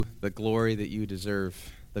the glory that you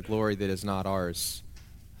deserve, the glory that is not ours,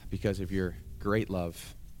 because of your great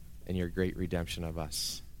love and your great redemption of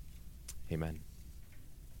us. Amen.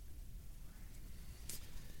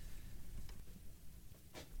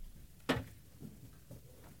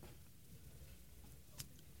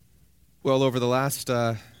 Well, over the last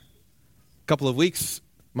couple of weeks,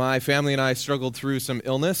 my family and I struggled through some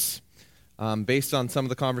illness. Based on some of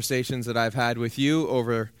the conversations that I've had with you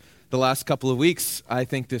over the last couple of weeks, I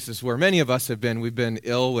think this is where many of us have been. We've been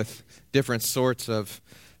ill with different sorts of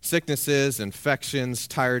sicknesses, infections,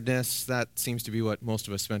 tiredness. That seems to be what most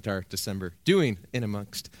of us spent our December doing, in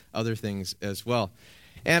amongst other things as well.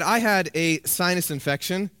 And I had a sinus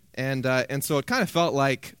infection, and so it kind of felt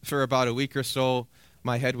like for about a week or so,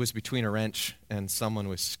 my head was between a wrench and someone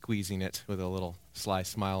was squeezing it with a little sly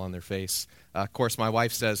smile on their face. Of course, my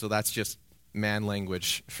wife says, well, that's just man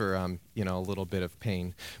language for, a little bit of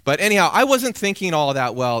pain. But anyhow, I wasn't thinking all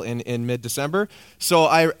that well in mid-December. So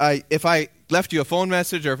if I left you a phone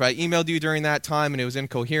message or if I emailed you during that time and it was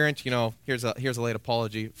incoherent, here's a late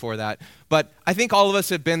apology for that. But I think all of us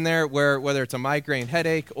have been there where whether it's a migraine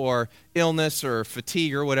headache or illness or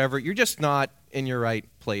fatigue or whatever, you're just not in your right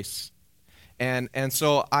place. And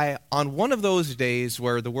so on one of those days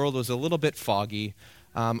where the world was a little bit foggy,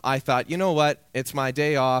 I thought, you know what, it's my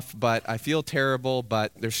day off, but I feel terrible,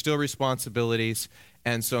 but there's still responsibilities,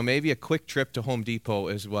 and so maybe a quick trip to Home Depot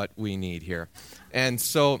is what we need here. And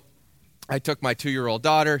so I took my 2-year-old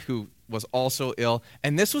daughter, who was also ill,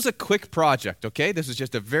 and this was a quick project, okay? This was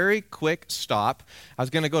just a very quick stop. I was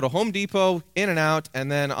going to go to Home Depot, in and out,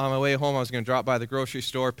 and then on my way home I was going to drop by the grocery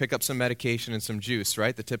store, pick up some medication and some juice,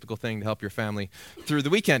 right? The typical thing to help your family through the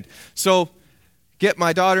weekend. So get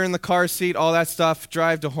my daughter in the car seat, all that stuff,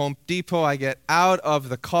 drive to Home Depot. I get out of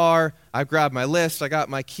the car, I grab my list, I got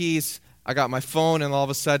my keys, I got my phone, and all of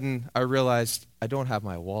a sudden I realized I don't have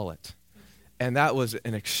my wallet. And that was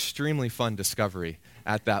an extremely fun discovery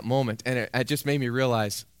at that moment. And it just made me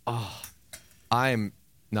realize, I'm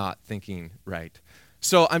not thinking right.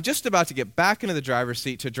 So I'm just about to get back into the driver's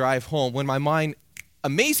seat to drive home when my mind,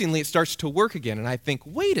 amazingly, it starts to work again. And I think,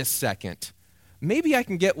 wait a second, maybe I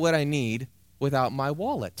can get what I need without my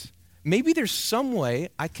wallet. Maybe there's some way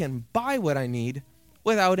I can buy what I need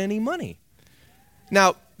without any money.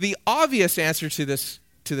 Now, the obvious answer to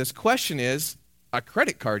this question is a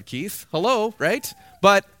credit card, Keith. Hello, right?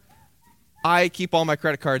 But I keep all my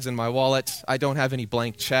credit cards in my wallet. I don't have any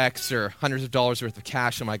blank checks or hundreds of dollars worth of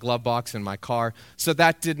cash in my glove box in my car. So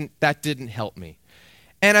that didn't help me.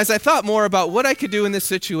 And as I thought more about what I could do in this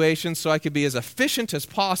situation so I could be as efficient as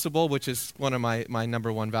possible, which is one of my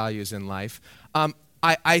number one values in life,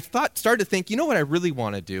 I started to think, you know what I really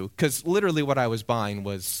want to do? Because literally what I was buying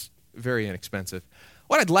was very inexpensive.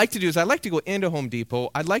 What I'd like to do is I'd like to go into Home Depot.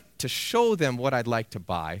 I'd like to show them what I'd like to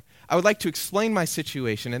buy. I would like to explain my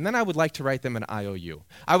situation, and then I would like to write them an IOU.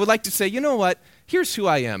 I would like to say, you know what, here's who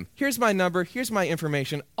I am. Here's my number. Here's my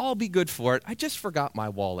information. I'll be good for it. I just forgot my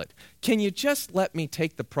wallet. Can you just let me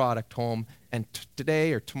take the product home, and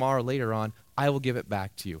today or tomorrow later on, I will give it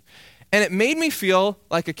back to you. And it made me feel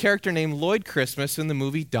like a character named Lloyd Christmas in the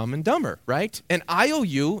movie Dumb and Dumber, right? An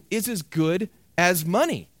IOU is as good as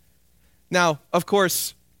money. Now, of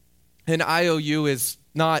course, an IOU is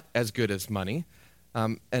not as good as money.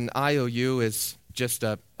 An IOU is just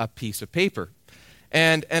a piece of paper.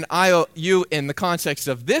 And an IOU, in the context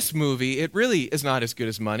of this movie, it really is not as good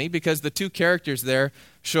as money because the two characters there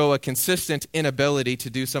show a consistent inability to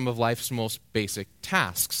do some of life's most basic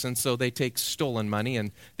tasks. And so they take stolen money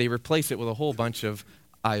and they replace it with a whole bunch of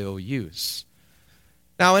IOUs.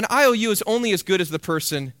 Now, an IOU is only as good as the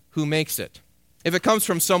person who makes it. If it comes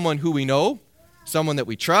from someone who we know, someone that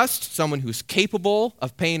we trust, someone who's capable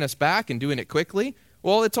of paying us back and doing it quickly,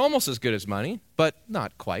 well, it's almost as good as money, but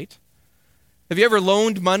not quite. Have you ever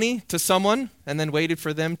loaned money to someone and then waited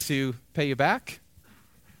for them to pay you back?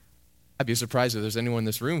 I'd be surprised if there's anyone in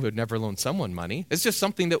this room who had never loaned someone money. It's just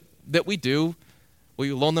something that we do.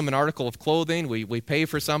 We loan them an article of clothing, we pay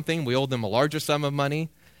for something, we owe them a larger sum of money,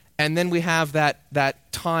 and then we have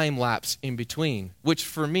that time lapse in between, which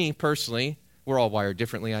for me personally, we're all wired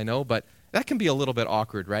differently, I know, but that can be a little bit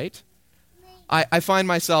awkward, right? I find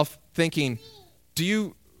myself thinking, do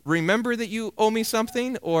you remember that you owe me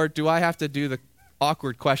something, or do I have to do the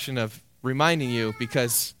awkward question of reminding you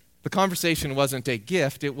because the conversation wasn't a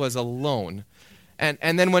gift, it was a loan.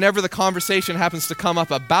 And then whenever the conversation happens to come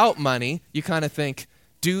up about money, you kind of think,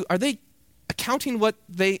 are they accounting what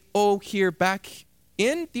they owe here back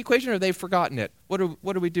in the equation, or have they forgotten it? What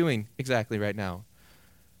are we doing exactly right now?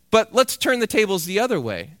 But let's turn the tables the other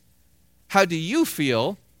way. How do you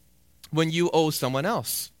feel when you owe someone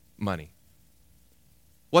else money?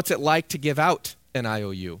 What's it like to give out an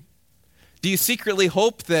IOU? Do you secretly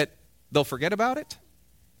hope that they'll forget about it?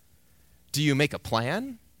 Do you make a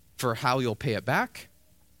plan for how you'll pay it back?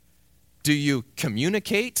 Do you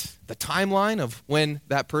communicate the timeline of when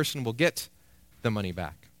that person will get the money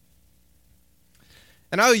back?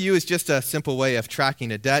 An IOU is just a simple way of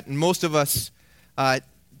tracking a debt, and most of us,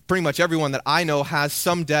 pretty much everyone that I know, has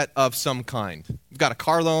some debt of some kind. We've got a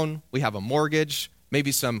car loan, we have a mortgage,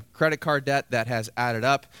 maybe some credit card debt that has added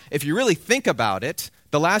up. If you really think about it,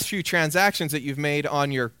 the last few transactions that you've made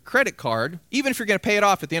on your credit card, even if you're going to pay it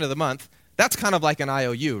off at the end of the month, that's kind of like an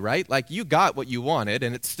IOU, right? Like you got what you wanted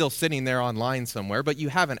and it's still sitting there online somewhere, but you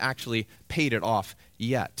haven't actually paid it off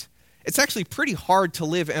yet. It's actually pretty hard to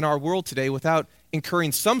live in our world today without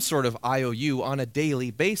incurring some sort of IOU on a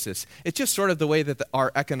daily basis. It's just sort of the way that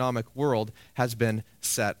our economic world has been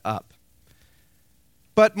set up.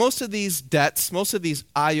 But most of these debts, most of these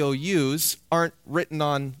IOUs aren't written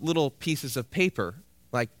on little pieces of paper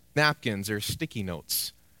like napkins or sticky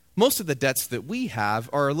notes. Most of the debts that we have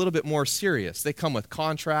are a little bit more serious. They come with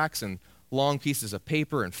contracts and long pieces of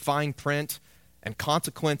paper and fine print and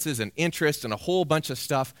consequences and interest and a whole bunch of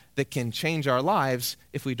stuff that can change our lives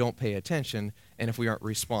if we don't pay attention and if we aren't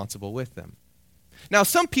responsible with them. Now,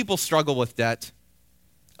 some people struggle with debt.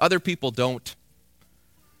 Other people don't.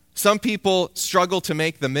 Some people struggle to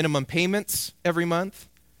make the minimum payments every month.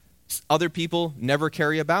 Other people never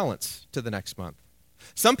carry a balance to the next month.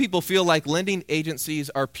 Some people feel like lending agencies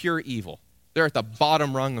are pure evil. They're at the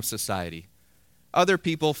bottom rung of society. Other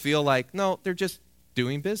people feel like, no, they're just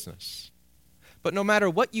doing business. But no matter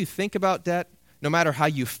what you think about debt, no matter how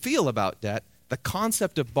you feel about debt, the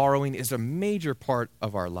concept of borrowing is a major part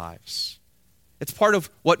of our lives. It's part of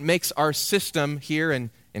what makes our system here in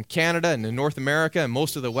Canada and in North America and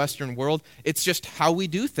most of the Western world. It's just how we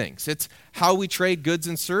do things. It's how we trade goods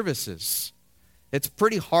and services. It's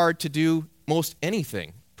pretty hard to do most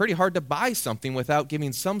anything. Pretty hard to buy something without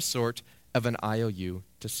giving some sort of an IOU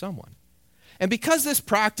to someone. And because this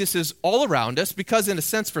practice is all around us, because in a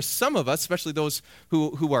sense for some of us, especially those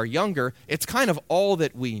who are younger, it's kind of all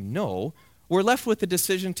that we know, we're left with a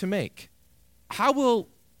decision to make. How will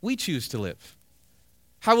we choose to live?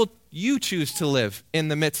 How will you choose to live in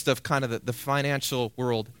the midst of kind of the financial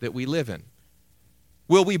world that we live in?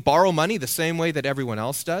 Will we borrow money the same way that everyone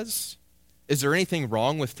else does? Is there anything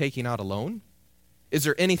wrong with taking out a loan? Is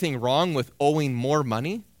there anything wrong with owing more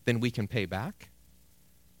money than we can pay back?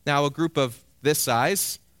 Now, a group of this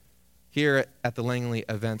size here at the Langley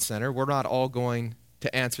Event Center, we're not all going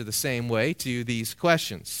to answer the same way to these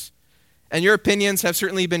questions. And your opinions have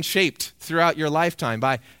certainly been shaped throughout your lifetime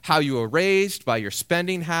by how you were raised, by your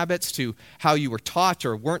spending habits, to how you were taught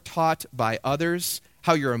or weren't taught by others,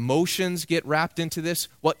 how your emotions get wrapped into this,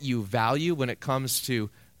 what you value when it comes to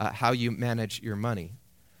how you manage your money.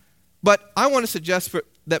 But I want to suggest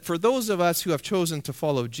that for those of us who have chosen to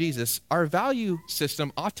follow Jesus, our value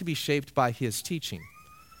system ought to be shaped by his teaching.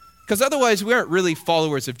 Because otherwise we aren't really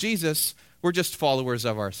followers of Jesus, we're just followers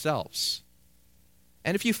of ourselves.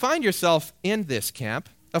 And if you find yourself in this camp,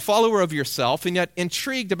 a follower of yourself, and yet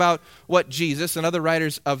intrigued about what Jesus and other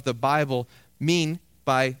writers of the Bible mean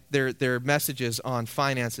by their messages on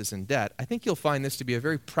finances and debt, I think you'll find this to be a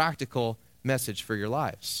very practical message for your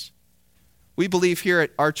lives. We believe here at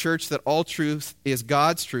our church that all truth is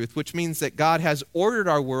God's truth, which means that God has ordered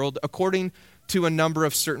our world according to a number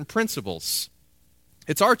of certain principles.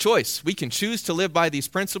 It's our choice. We can choose to live by these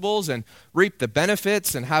principles and reap the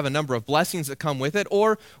benefits and have a number of blessings that come with it,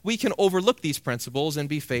 or we can overlook these principles and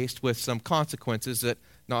be faced with some consequences that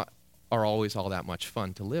are always all that much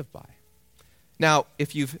fun to live by. Now,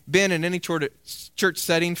 if you've been in any church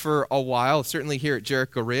setting for a while, certainly here at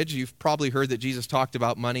Jericho Ridge, you've probably heard that Jesus talked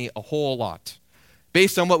about money a whole lot.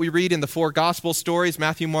 Based on what we read in the four gospel stories,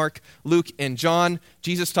 Matthew, Mark, Luke, and John,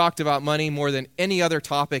 Jesus talked about money more than any other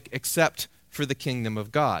topic except for the kingdom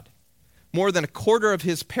of God. More than a quarter of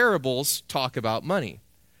his parables talk about money.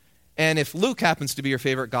 And if Luke happens to be your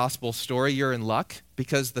favorite gospel story, you're in luck,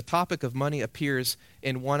 because the topic of money appears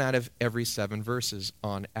in 1 out of every 7 verses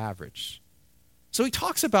on average. So he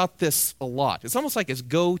talks about this a lot. It's almost like his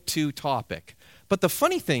go-to topic. But the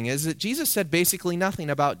funny thing is that Jesus said basically nothing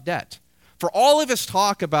about debt. For all of his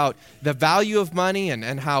talk about the value of money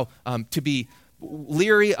and how to be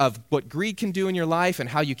leery of what greed can do in your life and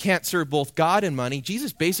how you can't serve both God and money,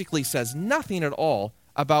 Jesus basically says nothing at all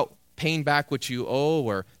about paying back what you owe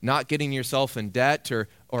or not getting yourself in debt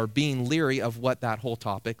or being leery of what that whole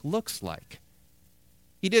topic looks like.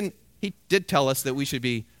 He did tell us that we should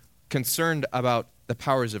be concerned about the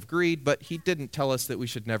powers of greed, but he didn't tell us that we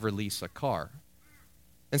should never lease a car.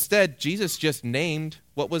 Instead, Jesus just named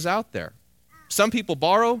what was out there. Some people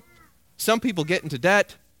borrow. Some people get into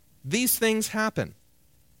debt. These things happen.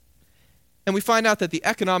 And we find out that the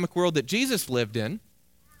economic world that Jesus lived in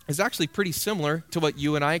is actually pretty similar to what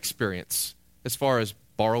you and I experience as far as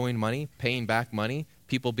borrowing money, paying back money,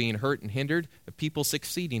 people being hurt and hindered, people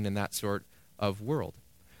succeeding in that sort of world.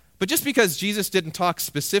 But just because Jesus didn't talk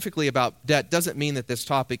specifically about debt doesn't mean that this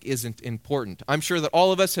topic isn't important. I'm sure that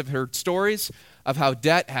all of us have heard stories of how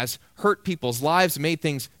debt has hurt people's lives, made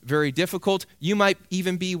things very difficult. You might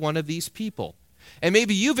even be one of these people. And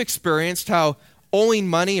maybe you've experienced how owing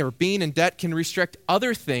money or being in debt can restrict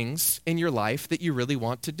other things in your life that you really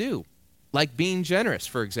want to do, like being generous,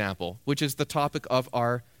 for example, which is the topic of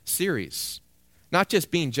our series. Not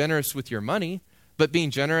just being generous with your money, but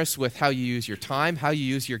being generous with how you use your time, how you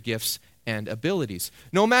use your gifts and abilities.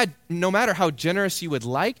 No matter how generous you would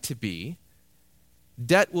like to be,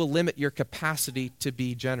 debt will limit your capacity to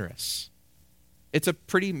be generous. It's a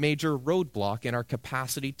pretty major roadblock in our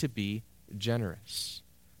capacity to be generous.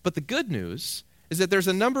 But the good news is that there's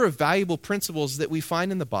a number of valuable principles that we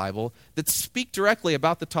find in the Bible that speak directly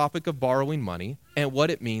about the topic of borrowing money and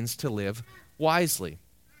what it means to live wisely.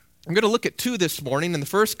 I'm going to look at two this morning, and the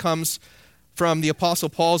first comes from the Apostle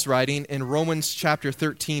Paul's writing in Romans chapter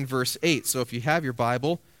 13, verse 8. So if you have your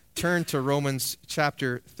Bible, turn to Romans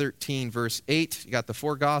chapter 13, verse 8. You got the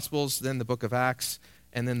four Gospels, then the book of Acts,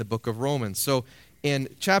 and then the book of Romans. So in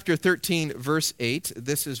chapter 13, verse 8,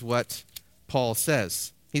 this is what Paul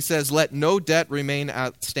says. He says, "Let no debt remain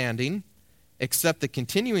outstanding, except the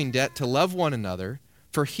continuing debt to love one another,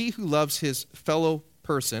 for he who loves his fellow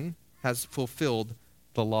person has fulfilled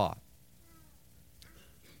the law."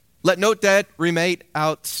 Let no debt remain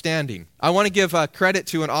outstanding. I want to give credit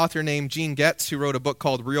to an author named Gene Getz who wrote a book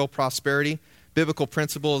called Real Prosperity, Biblical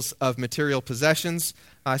Principles of Material Possessions.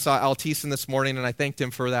 I saw Al Thiessen this morning, and I thanked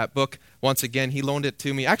him for that book. Once again, he loaned it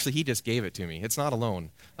to me. Actually, he just gave it to me. It's not a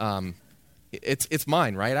loan. It's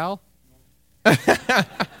mine, right, Al?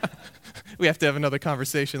 We have to have another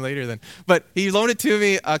conversation later then. But he loaned it to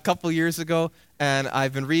me a couple years ago, and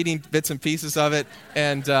I've been reading bits and pieces of it,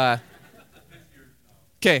 and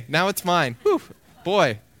okay, now it's mine. Whew,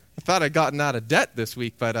 boy, I thought I'd gotten out of debt this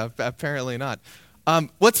week, but apparently not.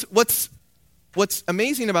 What's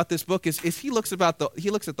amazing about this book is he looks at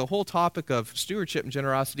the whole topic of stewardship and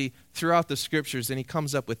generosity throughout the scriptures, and he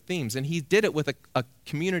comes up with themes. And he did it with a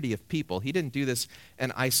community of people. He didn't do this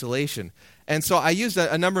in isolation. And so I used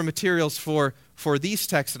a number of materials for these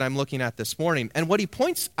texts that I'm looking at this morning. And what he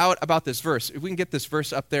points out about this verse, if we can get this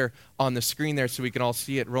verse up there on the screen there so we can all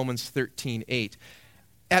see it, Romans 13:8.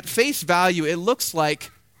 At face value, it looks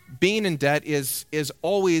like being in debt is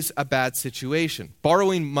always a bad situation.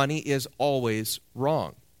 Borrowing money is always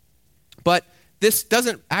wrong. But this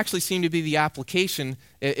doesn't actually seem to be the application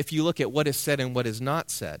if you look at what is said and what is not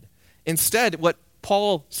said. Instead, what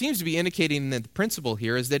Paul seems to be indicating in the principle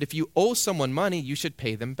here is that if you owe someone money, you should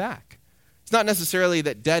pay them back. It's not necessarily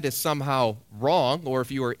that debt is somehow wrong, or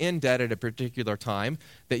if you are in debt at a particular time,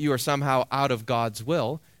 that you are somehow out of God's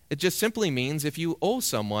will. It just simply means if you owe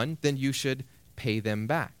someone, then you should pay them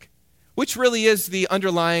back, which really is the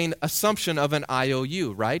underlying assumption of an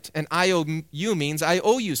IOU, right? An IOU means I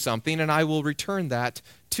owe you something and I will return that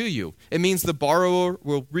to you. It means the borrower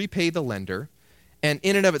will repay the lender, and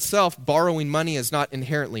in and of itself, borrowing money is not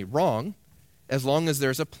inherently wrong as long as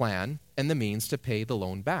there's a plan and the means to pay the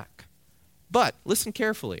loan back. But listen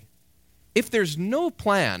carefully. If there's no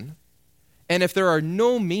plan and if there are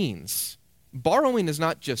no means, borrowing is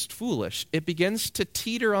not just foolish. It begins to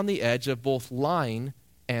teeter on the edge of both lying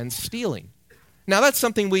and stealing. Now, that's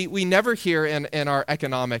something we never hear in our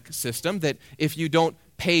economic system, that if you don't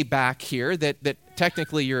pay back here, that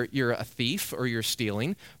technically you're a thief or you're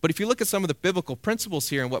stealing. But if you look at some of the biblical principles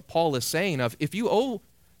here and what Paul is saying of if you owe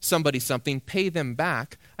somebody something, pay them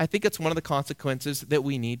back, I think it's one of the consequences that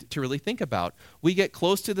we need to really think about. We get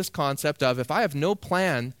close to this concept of if I have no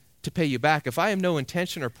plan to pay you back, if I have no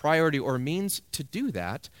intention or priority or means to do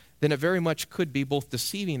that, then it very much could be both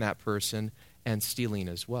deceiving that person and stealing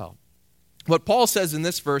as well. What Paul says in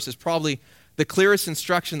this verse is probably the clearest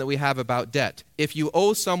instruction that we have about debt. If you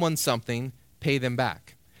owe someone something, pay them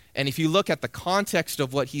back. And if you look at the context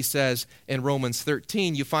of what he says in Romans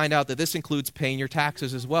 13, you find out that this includes paying your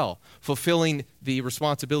taxes as well, fulfilling the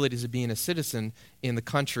responsibilities of being a citizen in the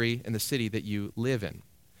country and the city that you live in.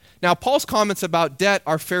 Now, Paul's comments about debt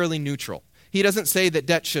are fairly neutral. He doesn't say that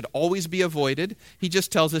debt should always be avoided. He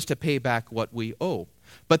just tells us to pay back what we owe.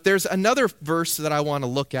 But there's another verse that I want to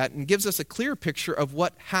look at and gives us a clear picture of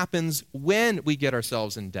what happens when we get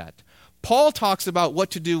ourselves in debt. Paul talks about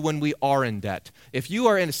what to do when we are in debt. If you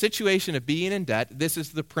are in a situation of being in debt, this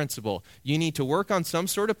is the principle. You need to work on some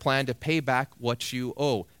sort of plan to pay back what you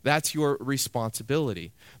owe. That's your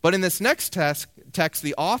responsibility. But in this next text,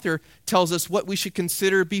 the author tells us what we should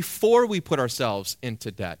consider before we put ourselves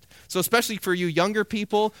into debt. So especially for you younger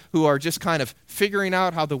people who are just kind of figuring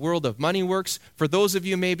out how the world of money works, for those of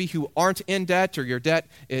you maybe who aren't in debt or your debt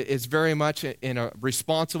is very much in a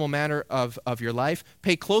responsible manner of your life,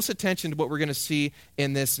 pay close attention to what we're going to see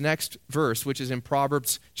in this next verse, which is in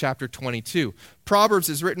Proverbs chapter 22. Proverbs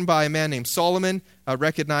is written by a man named Solomon,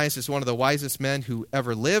 recognized as one of the wisest men who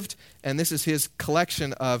ever lived, and this is his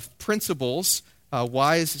collection of principles,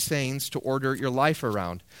 wise sayings to order your life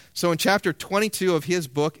around. So in chapter 22 of his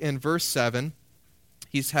book, in verse 7,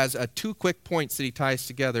 he has two quick points that he ties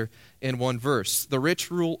together in one verse. The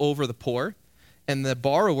rich rule over the poor, and the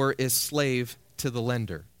borrower is slave to the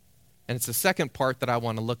lender. And it's the second part that I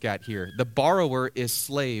want to look at here. The borrower is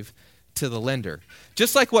slave to the lender.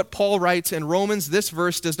 Just like what Paul writes in Romans, this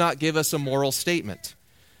verse does not give us a moral statement.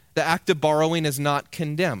 The act of borrowing is not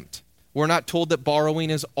condemned. We're not told that borrowing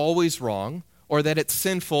is always wrong or that it's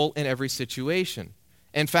sinful in every situation.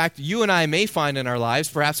 In fact, you and I may find in our lives,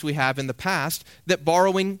 perhaps we have in the past, that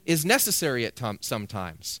borrowing is necessary at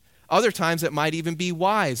sometimes. Other times it might even be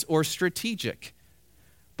wise or strategic.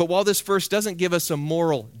 But while this verse doesn't give us a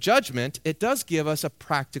moral judgment, it does give us a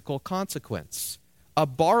practical consequence. A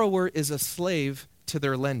borrower is a slave to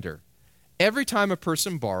their lender. Every time a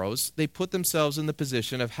person borrows, they put themselves in the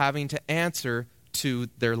position of having to answer to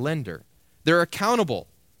their lender. They're accountable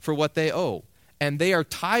for what they owe, and they are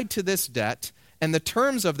tied to this debt and the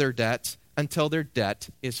terms of their debt until their debt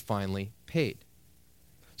is finally paid.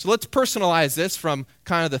 So let's personalize this from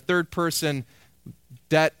kind of the third person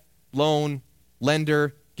debt, loan,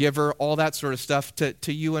 lender, giver, all that sort of stuff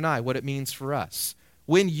to you and I, what it means for us.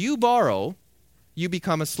 When you borrow, you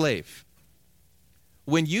become a slave.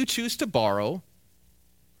 When you choose to borrow,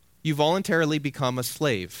 you voluntarily become a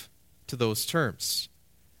slave to those terms.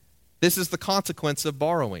 This is the consequence of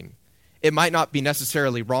borrowing. It might not be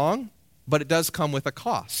necessarily wrong, but it does come with a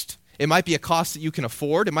cost. It might be a cost that you can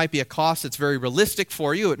afford. It might be a cost that's very realistic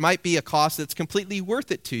for you. It might be a cost that's completely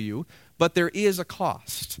worth it to you, but there is a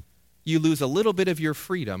cost. You lose a little bit of your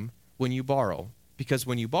freedom when you borrow, because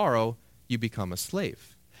when you borrow, you become a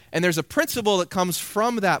slave. And there's a principle that comes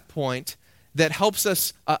from that point that helps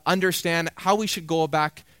us understand how we should go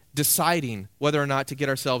about deciding whether or not to get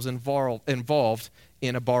ourselves involved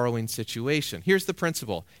in a borrowing situation. Here's the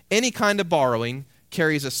principle. Any kind of borrowing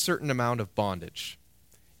carries a certain amount of bondage.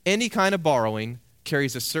 Any kind of borrowing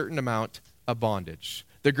carries a certain amount of bondage.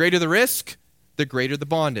 The greater the risk, the greater the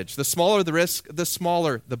bondage. The smaller the risk, the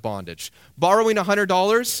smaller the bondage. Borrowing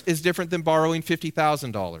 $100 is different than borrowing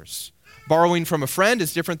 $50,000. Borrowing from a friend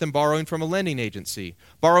is different than borrowing from a lending agency.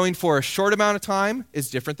 Borrowing for a short amount of time is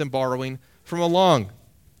different than borrowing from a long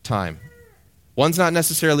time. One's not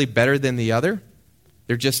necessarily better than the other.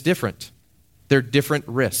 They're just different. They're different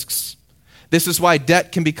risks. This is why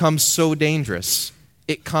debt can become so dangerous.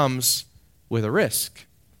 It comes with a risk,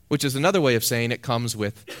 which is another way of saying it comes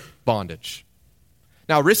with bondage.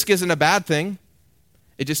 Now, risk isn't a bad thing.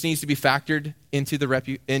 It just needs to be factored into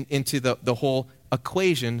the whole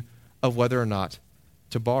equation of whether or not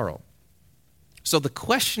to borrow. So the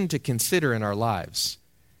question to consider in our lives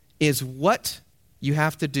is what you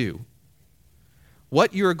have to do,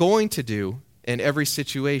 what you're going to do in every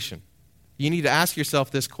situation. You need to ask yourself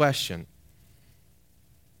this question: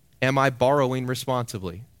 am I borrowing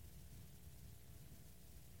responsibly?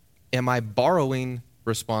 Am I borrowing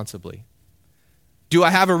responsibly? Do I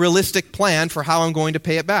have a realistic plan for how I'm going to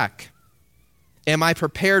pay it back? Am I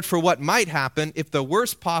prepared for what might happen if the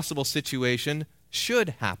worst possible situation should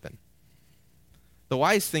happen? The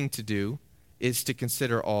wise thing to do is to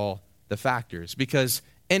consider all the factors, because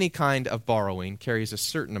any kind of borrowing carries a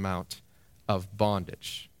certain amount of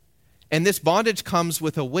bondage. And this bondage comes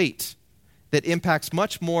with a weight that impacts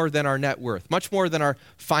much more than our net worth, much more than our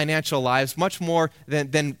financial lives, much more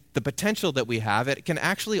than the potential that we have. It can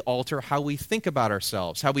actually alter how we think about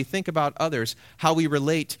ourselves, how we think about others, how we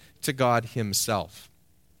relate to God himself.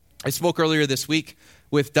 I spoke earlier this week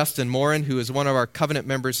with Dustin Morin, who is one of our covenant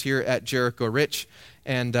members here at Jericho Rich,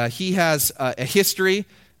 and he has a history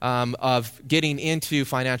of getting into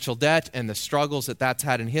financial debt and the struggles that that's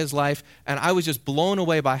had in his life, and I was just blown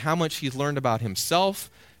away by how much he's learned about himself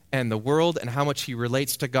and the world and how much he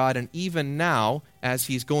relates to God, and even now, as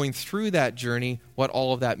he's going through that journey, what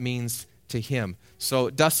all of that means to him. So,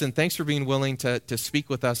 Dustin, thanks for being willing to speak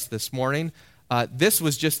with us this morning. This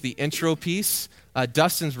was just the intro piece.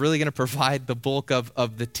 Dustin's really going to provide the bulk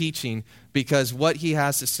of the teaching because what he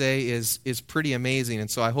has to say is pretty amazing. And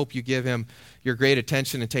so I hope you give him your great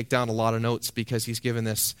attention and take down a lot of notes because he's given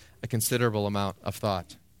this a considerable amount of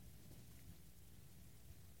thought.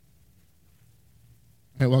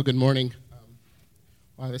 Hey, well, good morning.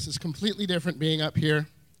 Wow, this is completely different being up here,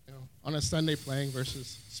 on a Sunday playing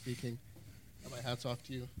versus speaking. My hat's off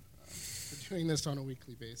to you for doing this on a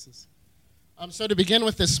weekly basis. So to begin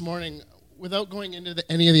with this morning, without going into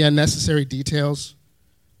any of the unnecessary details,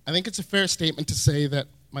 I think it's a fair statement to say that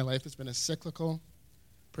my life has been a cyclical,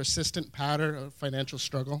 persistent pattern of financial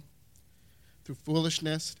struggle through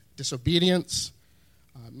foolishness, disobedience,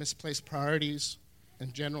 misplaced priorities,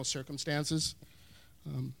 and general circumstances.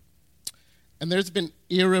 And there's been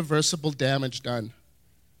irreversible damage done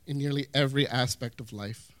in nearly every aspect of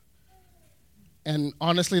life. And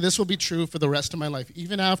honestly, this will be true for the rest of my life,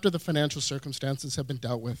 even after the financial circumstances have been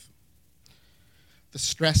dealt with. The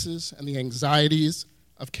stresses and the anxieties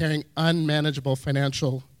of carrying unmanageable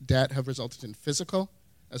financial debt have resulted in physical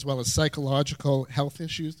as well as psychological health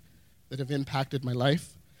issues that have impacted my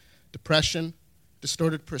life. Depression,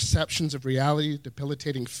 distorted perceptions of reality,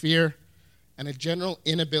 debilitating fear, and a general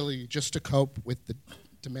inability just to cope with the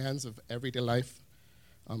demands of everyday life.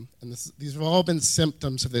 These have all been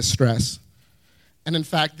symptoms of this stress. And in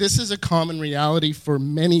fact, this is a common reality for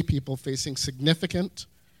many people facing significant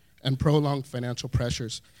and prolonged financial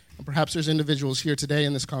pressures. And perhaps there's individuals here today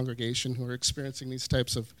in this congregation who are experiencing these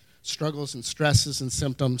types of struggles and stresses and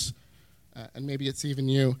symptoms, and maybe it's even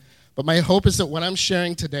you. But my hope is that what I'm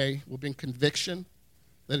sharing today will bring conviction,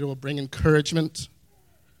 that it will bring encouragement,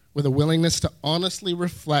 with a willingness to honestly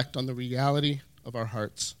reflect on the reality of our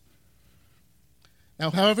hearts. Now,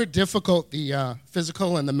 however difficult the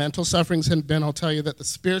physical and the mental sufferings have been, I'll tell you that the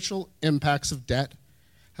spiritual impacts of debt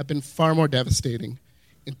have been far more devastating.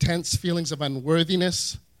 Intense feelings of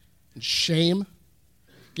unworthiness and shame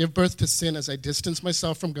give birth to sin as I distance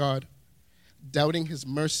myself from God, doubting his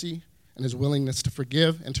mercy and his willingness to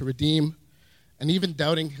forgive and to redeem, and even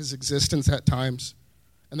doubting his existence at times,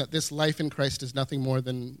 and that this life in Christ is nothing more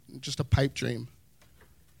than just a pipe dream.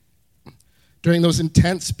 During those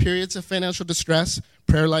intense periods of financial distress,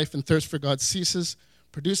 prayer life and thirst for God ceases,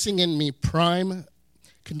 producing in me prime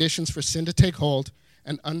conditions for sin to take hold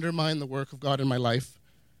and undermine the work of God in my life.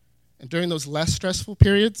 And during those less stressful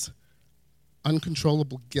periods,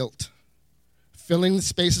 uncontrollable guilt, filling the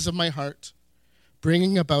spaces of my heart,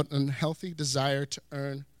 bringing about an unhealthy desire to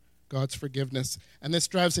earn God's forgiveness. And this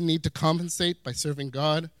drives a need to compensate by serving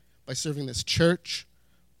God, by serving this church,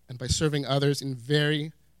 and by serving others in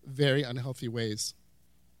very, very unhealthy ways.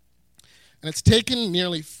 And it's taken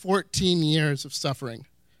nearly 14 years of suffering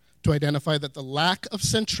to identify that the lack of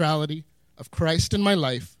centrality of Christ in my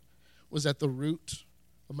life was at the root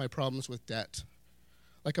of my problems with debt.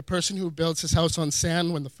 Like a person who builds his house on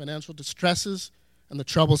sand, when the financial distresses and the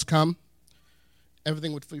troubles come,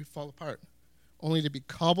 everything would fall apart, only to be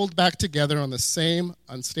cobbled back together on the same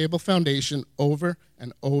unstable foundation over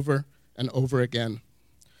and over and over again.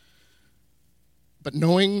 But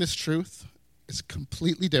knowing this truth is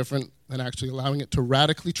completely different than actually allowing it to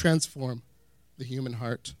radically transform the human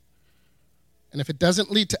heart. And if it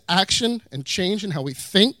doesn't lead to action and change in how we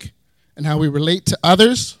think and how we relate to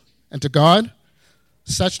others and to God,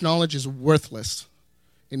 such knowledge is worthless.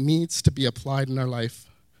 It needs to be applied in our life.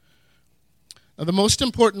 Now, the most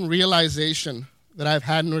important realization that I've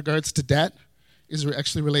had in regards to debt is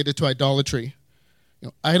actually related to idolatry.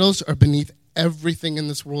 Idols are beneath everything in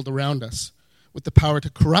this world around us, with the power to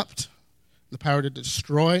corrupt, the power to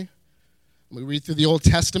destroy. We read through the Old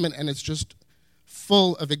Testament, and it's just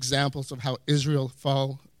full of examples of how Israel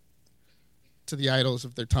fell to the idols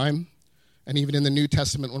of their time. And even in the New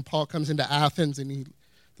Testament, when Paul comes into Athens and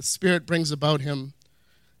the Spirit brings about him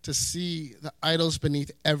to see the idols beneath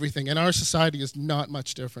everything. And our society is not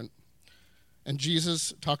much different. And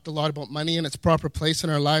Jesus talked a lot about money and its proper place in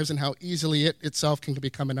our lives and how easily it itself can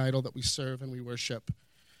become an idol that we serve and we worship.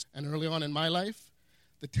 And early on in my life,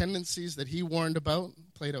 the tendencies that he warned about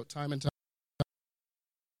played out time and time.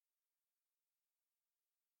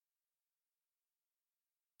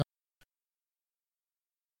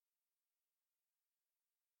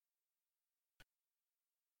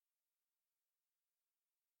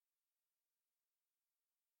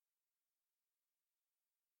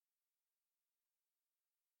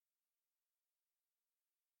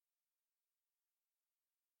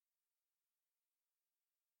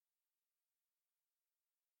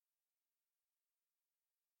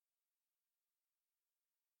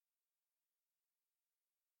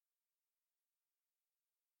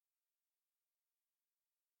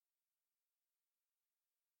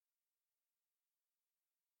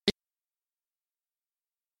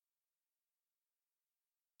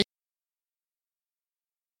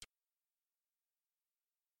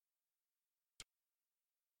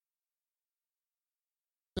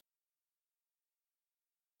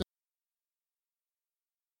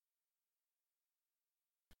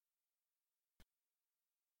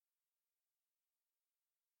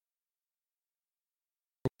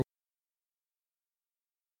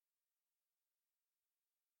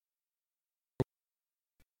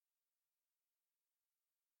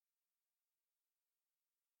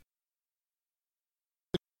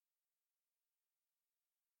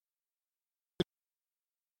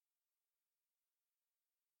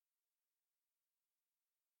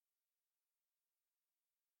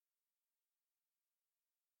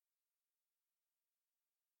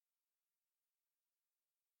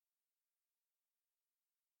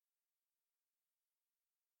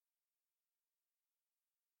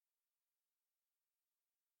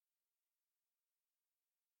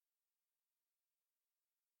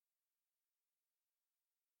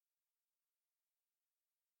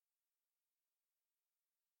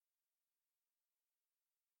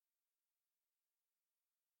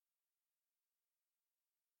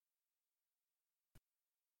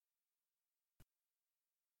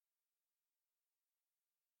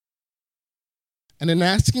 And in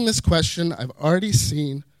asking this question, I've already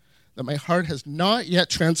seen that my heart has not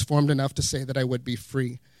yet transformed enough to say that I would be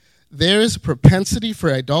free. There is a propensity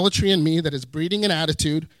for idolatry in me that is breeding an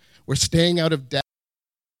attitude where staying out of debt